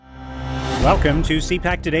Welcome to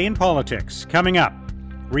CPAC Today in Politics. Coming up,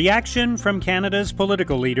 reaction from Canada's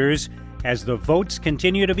political leaders as the votes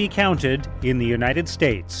continue to be counted in the United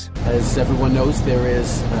States. As everyone knows, there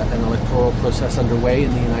is an electoral process underway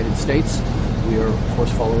in the United States. We are, of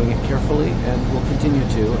course, following it carefully and will continue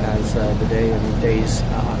to as the day and days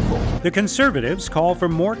unfold. The Conservatives call for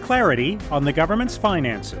more clarity on the government's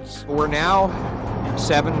finances. We're now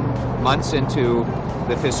 7 months into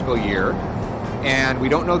the fiscal year, and we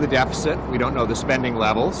don't know the deficit. We don't know the spending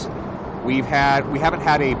levels. We haven't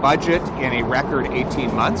had a budget in a record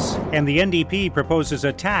 18 months. And the NDP proposes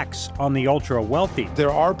a tax on the ultra-wealthy. There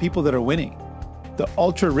are people that are winning. The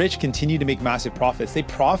ultra-rich continue to make massive profits. They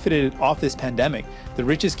profited off this pandemic. The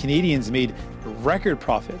richest Canadians made record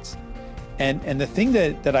profits. And the thing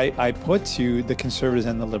that I put to the Conservatives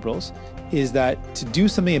and the Liberals is that to do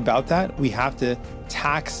something about that, we have to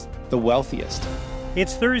tax the wealthiest.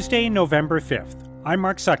 It's Thursday, November 5th. I'm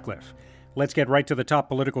Mark Sutcliffe. Let's get right to the top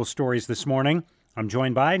political stories this morning. I'm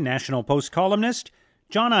joined by National Post columnist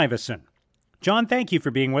John Ivison. John, thank you for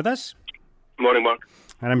being with us. Morning, Mark.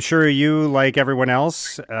 And I'm sure you, like everyone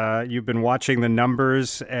else, you've been watching the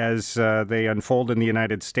numbers as they unfold in the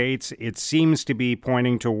United States. It seems to be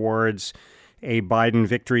pointing towards a Biden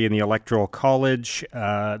victory in the Electoral College.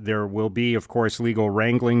 There will be, of course, legal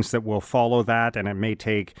wranglings that will follow that, and it may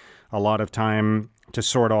take a lot of time to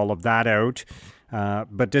sort all of that out.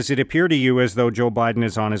 But does it appear to you as though Joe Biden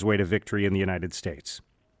is on his way to victory in the United States?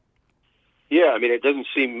 Yeah, I mean, it doesn't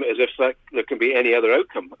seem as if there can be any other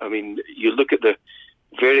outcome. I mean, you look at the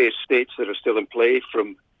various states that are still in play,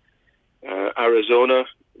 from Arizona,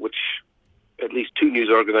 which at least 2 news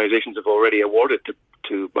organizations have already awarded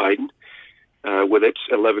to Biden with its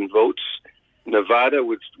 11 votes. Nevada,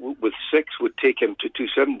 with 6, would take him to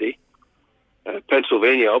 270.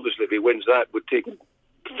 Pennsylvania, obviously, if he wins that, would take him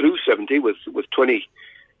through 70 with 20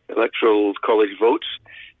 electoral college votes.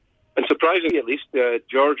 And surprisingly, at least,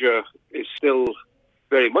 Georgia is still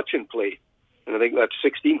very much in play. And I think that's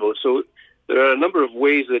 16 votes. So there are a number of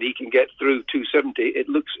ways that he can get through 270. It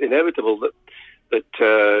looks inevitable that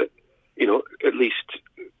at least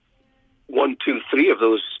 1, 2, 3 of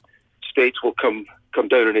those states will come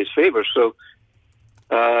down in his favor. So,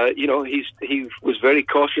 he was very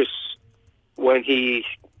cautious when he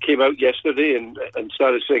came out yesterday and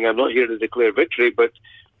started saying, I'm not here to declare victory, but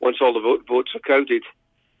once all the votes are counted,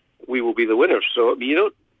 we will be the winners. So, I mean, you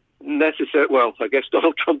don't necessarily, well, I guess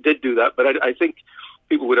Donald Trump did do that, but I think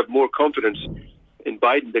people would have more confidence in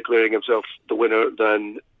Biden declaring himself the winner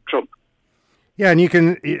than Trump. Yeah,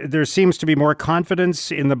 and there seems to be more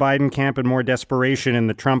confidence in the Biden camp and more desperation in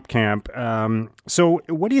the Trump camp. So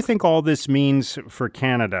what do you think all this means for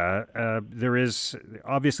Canada? There is,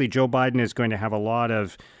 obviously, Joe Biden is going to have a lot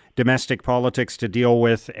of domestic politics to deal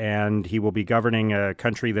with, and he will be governing a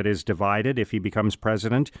country that is divided if he becomes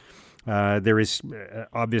president. There is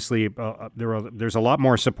obviously there's a lot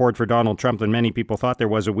more support for Donald Trump than many people thought there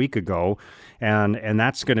was a week ago, and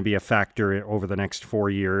that's going to be a factor over the next 4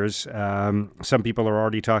 years. Some people are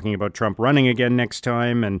already talking about Trump running again next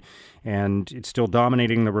time, and it's still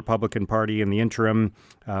dominating the Republican Party in the interim.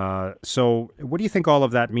 So what do you think all of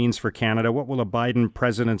that means for Canada? What will a Biden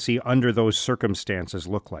presidency under those circumstances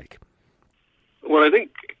look like? Well, I think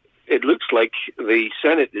it looks like the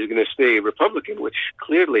Senate is going to stay Republican, which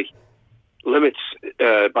clearly limits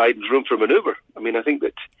Biden's room for maneuver. I mean, I think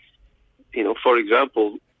that, for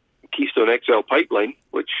example, Keystone XL pipeline,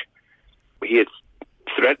 which he had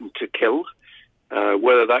threatened to kill,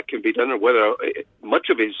 whether that can be done or whether much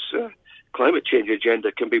of his climate change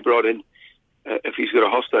agenda can be brought in if he's got a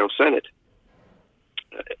hostile Senate,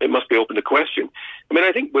 it must be open to question. I mean,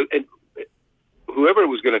 I think whoever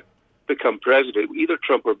was going to become president, either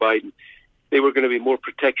Trump or Biden, they were going to be more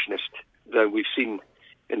protectionist than we've seen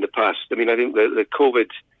in the past. I mean, I think the COVID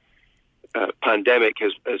pandemic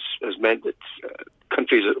has meant that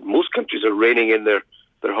most countries are reining in their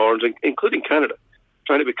horns, including Canada,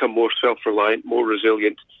 trying to become more self-reliant, more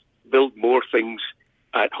resilient, build more things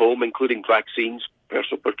at home, including vaccines,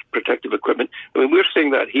 personal protective equipment. I mean, we're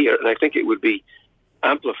seeing that here, and I think it would be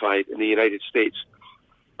amplified in the United States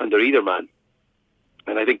under either man.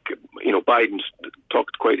 And I think, Biden's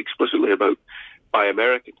talked quite explicitly about Buy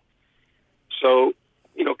American. So,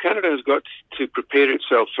 Canada has got to prepare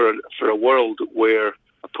itself for a world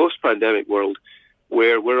a post-pandemic world,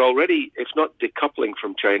 where we're already, if not decoupling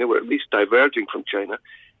from China, we're at least diverging from China.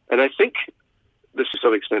 And I think this is to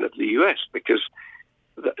some extent of the U.S., because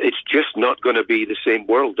it's just not going to be the same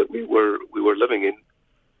world that we were living in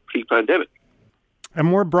pre-pandemic. And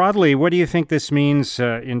more broadly, what do you think this means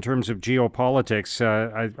in terms of geopolitics?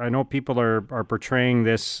 I know people are portraying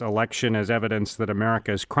this election as evidence that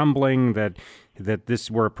America is crumbling, that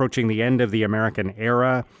we're approaching the end of the American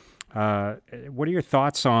era. What are your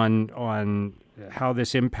thoughts on how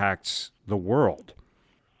this impacts the world?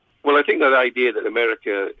 Well, I think that idea that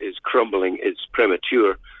America is crumbling is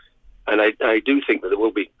premature. And I do think that there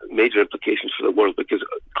will be major implications for the world, because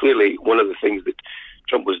clearly one of the things that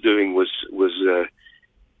Trump was doing was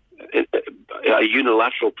a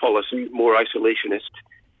unilateral policy, more isolationist,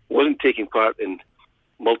 wasn't taking part in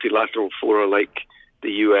multilateral fora like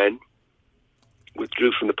the UN,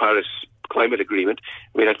 withdrew from the Paris Climate Agreement.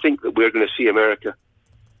 I mean, I think that we're going to see America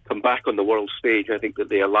come back on the world stage. I think that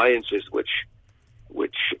the alliances which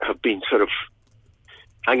have been sort of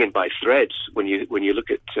hanging by threads when you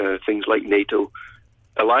look at things like NATO,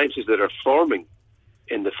 alliances that are forming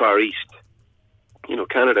in the Far East,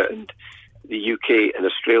 Canada and the UK and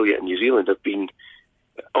Australia and New Zealand have been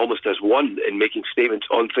almost as one in making statements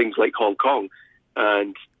on things like Hong Kong,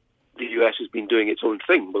 and the US has been doing its own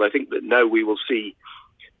thing. Well, I think that now we will see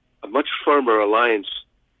a much firmer alliance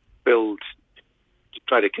build to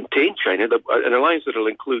try to contain China, an alliance that will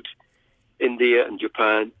include India and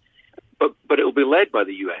Japan, but it will be led by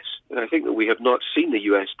the US. And I think that we have not seen the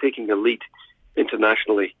US taking a lead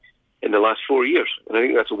internationally in the last 4 years, and I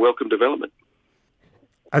think that's a welcome development.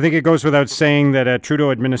 I think it goes without saying that a Trudeau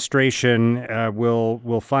administration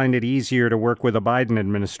will find it easier to work with a Biden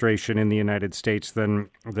administration in the United States than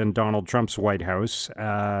Donald Trump's White House.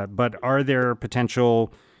 But are there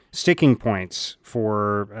potential sticking points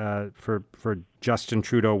for Justin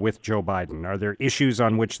Trudeau with Joe Biden? Are there issues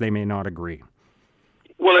on which they may not agree?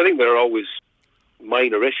 Well, I think there are always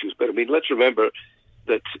minor issues, but I mean, let's remember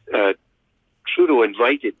that Trudeau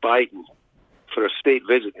invited Biden for a state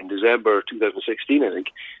visit in December 2016, I think,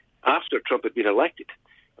 after Trump had been elected.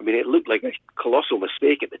 I mean, it looked like a colossal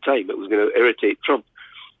mistake at the time. It was going to irritate Trump,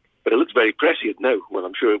 but it looks very prescient now. Well,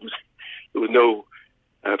 I'm sure there was no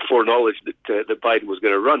foreknowledge that Biden was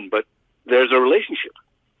going to run, but there's a relationship.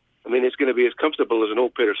 I mean, it's going to be as comfortable as an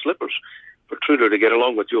old pair of slippers for Trudeau to get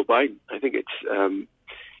along with Joe Biden. I think it's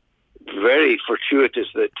very fortuitous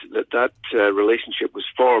that relationship was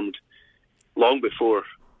formed long before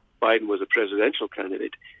Biden was a presidential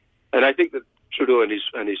candidate, and I think that Trudeau and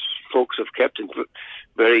his folks have kept in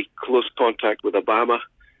very close contact with Obama.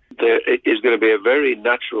 It is going to be a very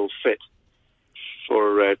natural fit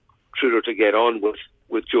for Trudeau to get on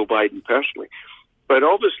with Joe Biden personally. But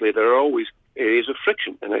obviously, there are always areas of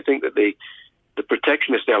friction, and I think that the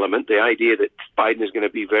protectionist element, the idea that Biden is going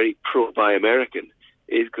to be very pro-Buy American,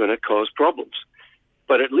 is going to cause problems.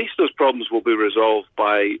 But at least those problems will be resolved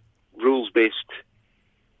by rules-based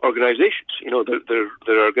organizations.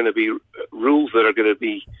 There are going to be rules that are going to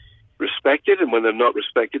be respected, and when they're not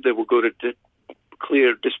respected, they will go to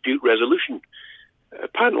clear dispute resolution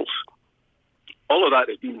panels. All of that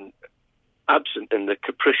has been absent in the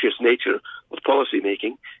capricious nature of policy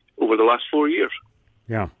making over the last 4 years.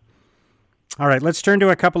 Yeah. All right, let's turn to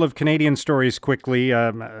a couple of Canadian stories quickly.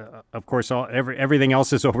 Of course, everything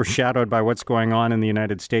else is overshadowed by what's going on in the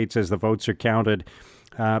United States as the votes are counted.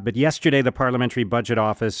 But yesterday, the Parliamentary Budget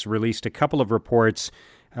Office released a couple of reports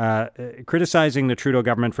criticizing the Trudeau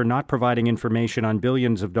government for not providing information on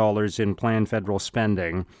billions of dollars in planned federal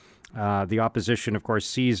spending. The opposition, of course,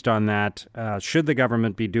 seized on that. Should the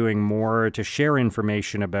government be doing more to share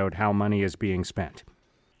information about how money is being spent?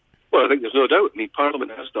 Well, I think there's no doubt. I mean,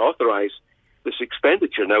 Parliament has to authorise this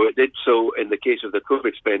expenditure. Now, it did so in the case of the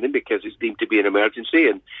COVID spending because it's deemed to be an emergency,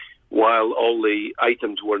 and while all the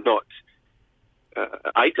items were not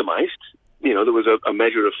itemized, there was a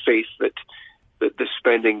measure of faith that the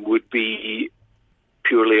spending would be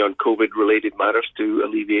purely on COVID-related matters to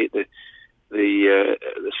alleviate the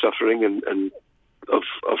suffering and of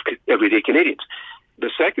everyday Canadians.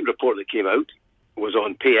 The second report that came out was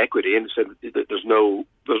on pay equity and said that there's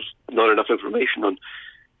not enough information on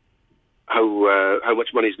how much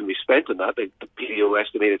money is going to be spent on that. The PDO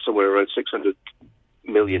estimated somewhere around $600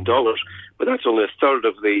 million, but that's only a third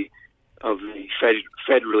of the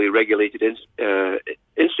federally regulated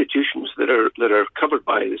institutions that are covered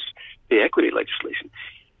by this pay equity legislation.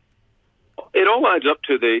 It all adds up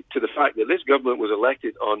to the fact that this government was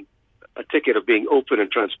elected on a ticket of being open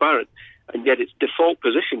and transparent, and yet its default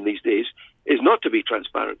position these days is not to be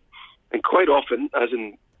transparent. And quite often, as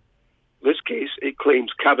in this case, it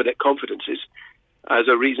claims cabinet confidences as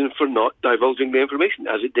a reason for not divulging the information,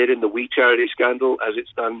 as it did in the We Charity scandal, as it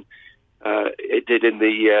did in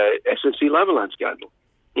the SNC-Lavalin scandal.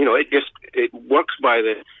 It works by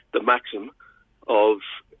the maxim of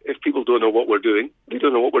if people don't know what we're doing, they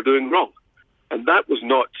don't know what we're doing wrong. And that was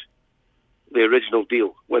not the original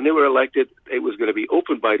deal. When they were elected, it was going to be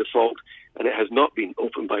open by default, and it has not been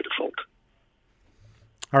open by default.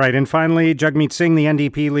 All right, and finally, Jagmeet Singh, the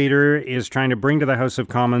NDP leader, is trying to bring to the House of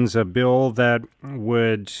Commons a bill that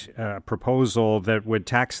would, proposal that would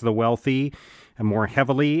tax the wealthy more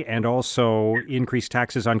heavily and also increase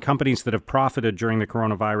taxes on companies that have profited during the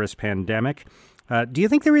coronavirus pandemic. Do you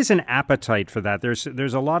think there is an appetite for that?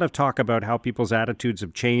 There's a lot of talk about how people's attitudes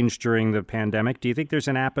have changed during the pandemic. Do you think there's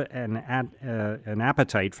an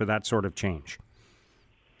appetite for that sort of change?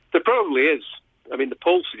 There probably is. I mean, the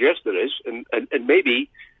polls suggest there is, and maybe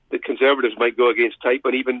the Conservatives might go against type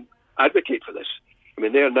and even advocate for this. I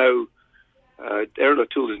mean, they are now, Erin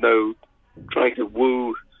O'Toole is now trying to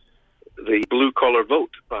woo the blue-collar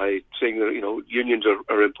vote by saying that, unions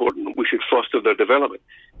are important. We should foster their development.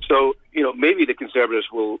 So, maybe the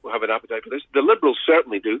Conservatives will have an appetite for this. The Liberals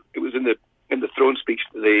certainly do. It was in the throne speech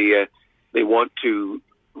that they want to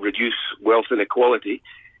reduce wealth inequality.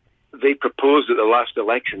 They proposed at the last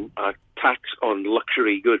election a tax on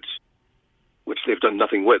luxury goods, which they've done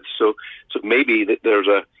nothing with. So maybe that there's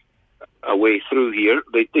a way through here.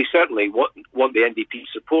 They certainly want the NDP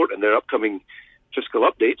support in their upcoming fiscal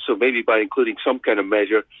update. So maybe by including some kind of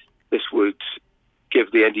measure, this would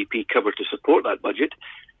give the NDP cover to support that budget.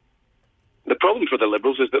 The problem for the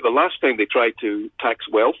Liberals is that the last time they tried to tax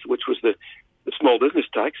wealth, which was the small business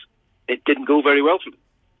tax, it didn't go very well for them.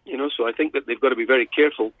 So I think that they've got to be very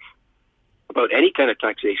careful about any kind of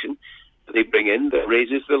taxation that they bring in that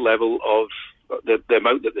raises the level of the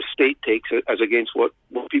amount that the state takes as against what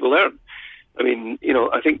people earn. I mean,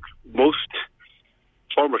 I think most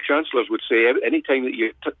former chancellors would say any time that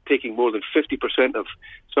you're taking more than 50% of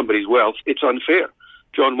somebody's wealth, it's unfair.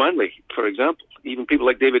 John Manley, for example, even people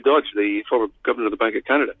like David Dodge, the former governor of the Bank of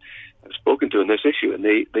Canada, have spoken to on this issue, and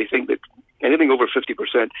they think that anything over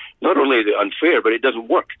 50%, not only is it unfair, but it doesn't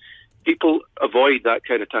work. People avoid that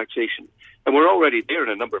kind of taxation. And we're already there in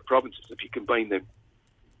a number of provinces if you combine the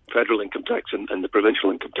federal income tax and the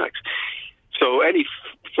provincial income tax. So any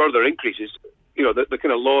further increases, the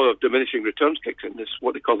kind of law of diminishing returns kicks in. This is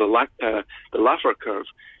what they call the Laffer curve.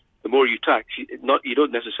 The more you tax, you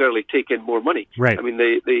don't necessarily take in more money. Right. I mean,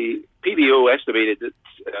 the PBO estimated that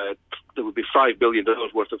there would be $5 billion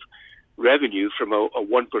worth of revenue from a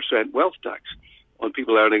 1% wealth tax on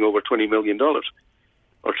people earning over $20 million, or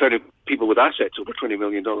people with assets over $20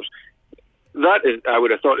 million. That is, I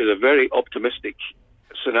would have thought, is a very optimistic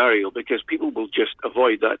scenario because people will just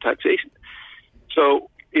avoid that taxation. So,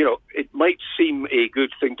 it might seem a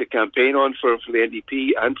good thing to campaign on for the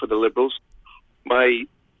NDP and for the Liberals. My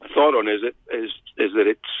thought on is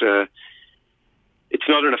that it's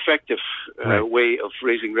not an effective way of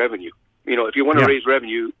raising revenue. If you want to raise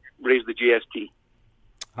revenue, raise the GST.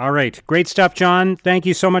 All right. Great stuff, John. Thank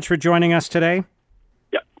you so much for joining us today.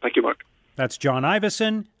 Yeah. Thank you, Mark. That's John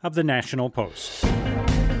Ivison of the National Post.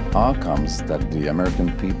 Outcomes that the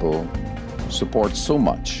American people support so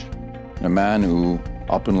much. A man who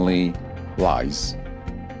openly lies,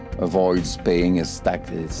 avoids paying his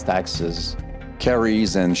taxes,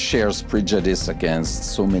 carries and shares prejudice against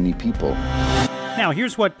so many people. Now,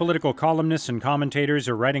 here's what political columnists and commentators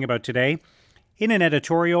are writing about today. In an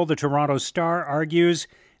editorial, the Toronto Star argues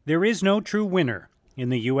there is no true winner in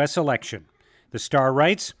the U.S. election. The Star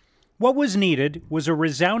writes, "What was needed was a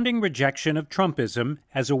resounding rejection of Trumpism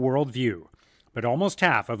as a worldview. But almost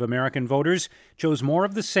half of American voters chose more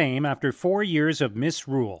of the same after 4 years of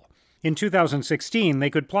misrule. In 2016, they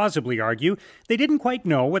could plausibly argue they didn't quite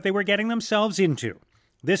know what they were getting themselves into.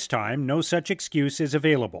 This time, no such excuse is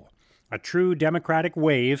available. A true Democratic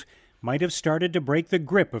wave might have started to break the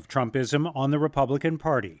grip of Trumpism on the Republican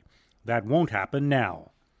Party. That won't happen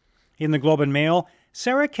now." In the Globe and Mail,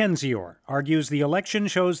 Sarah Kendzior argues the election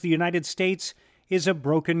shows the United States is a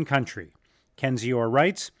broken country. Kendzior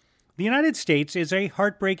writes, "The United States is a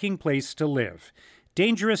heartbreaking place to live.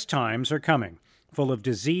 Dangerous times are coming, full of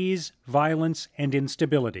disease, violence, and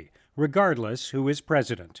instability, regardless who is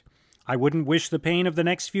president. I wouldn't wish the pain of the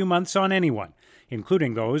next few months on anyone,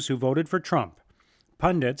 including those who voted for Trump.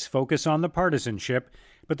 Pundits focus on the partisanship,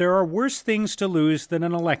 but there are worse things to lose than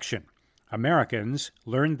an election. Americans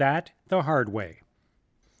learned that the hard way."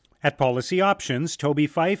 At Policy Options, Toby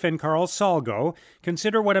Fife and Carl Salgo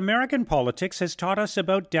consider what American politics has taught us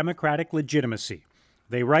about democratic legitimacy.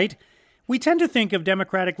 They write, "We tend to think of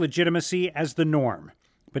democratic legitimacy as the norm,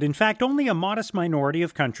 but in fact only a modest minority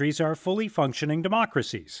of countries are fully functioning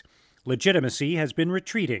democracies. Legitimacy has been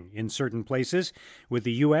retreating in certain places, with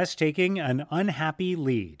the U.S. taking an unhappy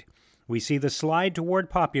lead. We see the slide toward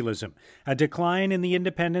populism, a decline in the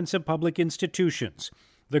independence of public institutions,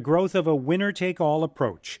 the growth of a winner-take-all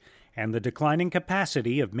approach, and the declining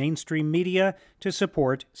capacity of mainstream media to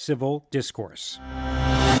support civil discourse.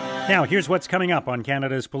 Now, here's what's coming up on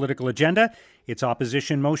Canada's political agenda. It's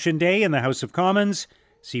Opposition Motion Day in the House of Commons.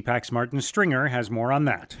 CPAC's Martin Stringer has more on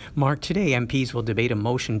that. Mark, today MPs will debate a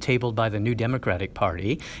motion tabled by the New Democratic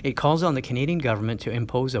Party. It calls on the Canadian government to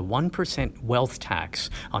impose a 1% wealth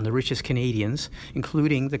tax on the richest Canadians,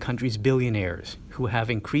 including the country's billionaires, who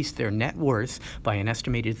have increased their net worth by an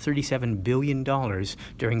estimated $37 billion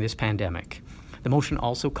during this pandemic. The motion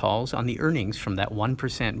also calls on the earnings from that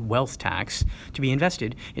 1% wealth tax to be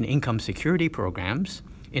invested in income security programs,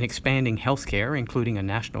 in expanding healthcare, including a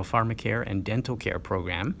national pharmacare and dental care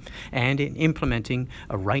program, and in implementing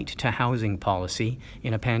a right-to-housing policy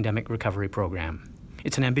in a pandemic recovery program.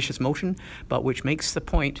 It's an ambitious motion, but which makes the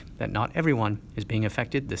point that not everyone is being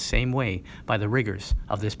affected the same way by the rigors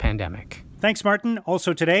of this pandemic. Thanks, Martin.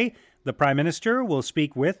 Also today, the Prime Minister will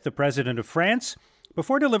speak with the President of France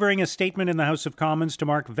before delivering a statement in the House of Commons to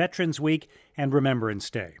mark Veterans Week and Remembrance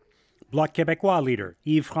Day. Bloc Québécois leader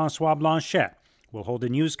Yves-François Blanchet will hold a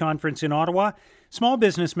news conference in Ottawa. Small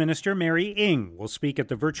Business Minister Mary Ng will speak at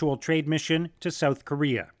the virtual trade mission to South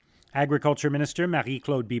Korea. Agriculture Minister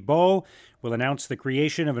Marie-Claude Bibeau will announce the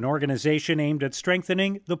creation of an organization aimed at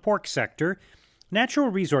strengthening the pork sector. Natural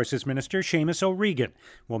Resources Minister Seamus O'Regan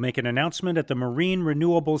will make an announcement at the Marine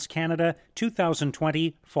Renewables Canada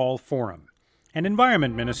 2020 Fall Forum. And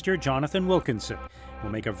Environment Minister Jonathan Wilkinson will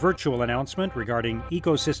make a virtual announcement regarding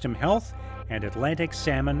ecosystem health and Atlantic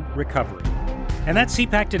salmon recovery. And that's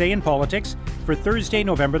CPAC Today in Politics for Thursday,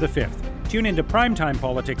 November the 5th. Tune into Primetime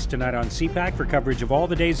Politics tonight on CPAC for coverage of all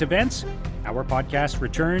the day's events. Our podcast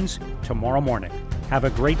returns tomorrow morning. Have a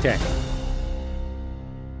great day.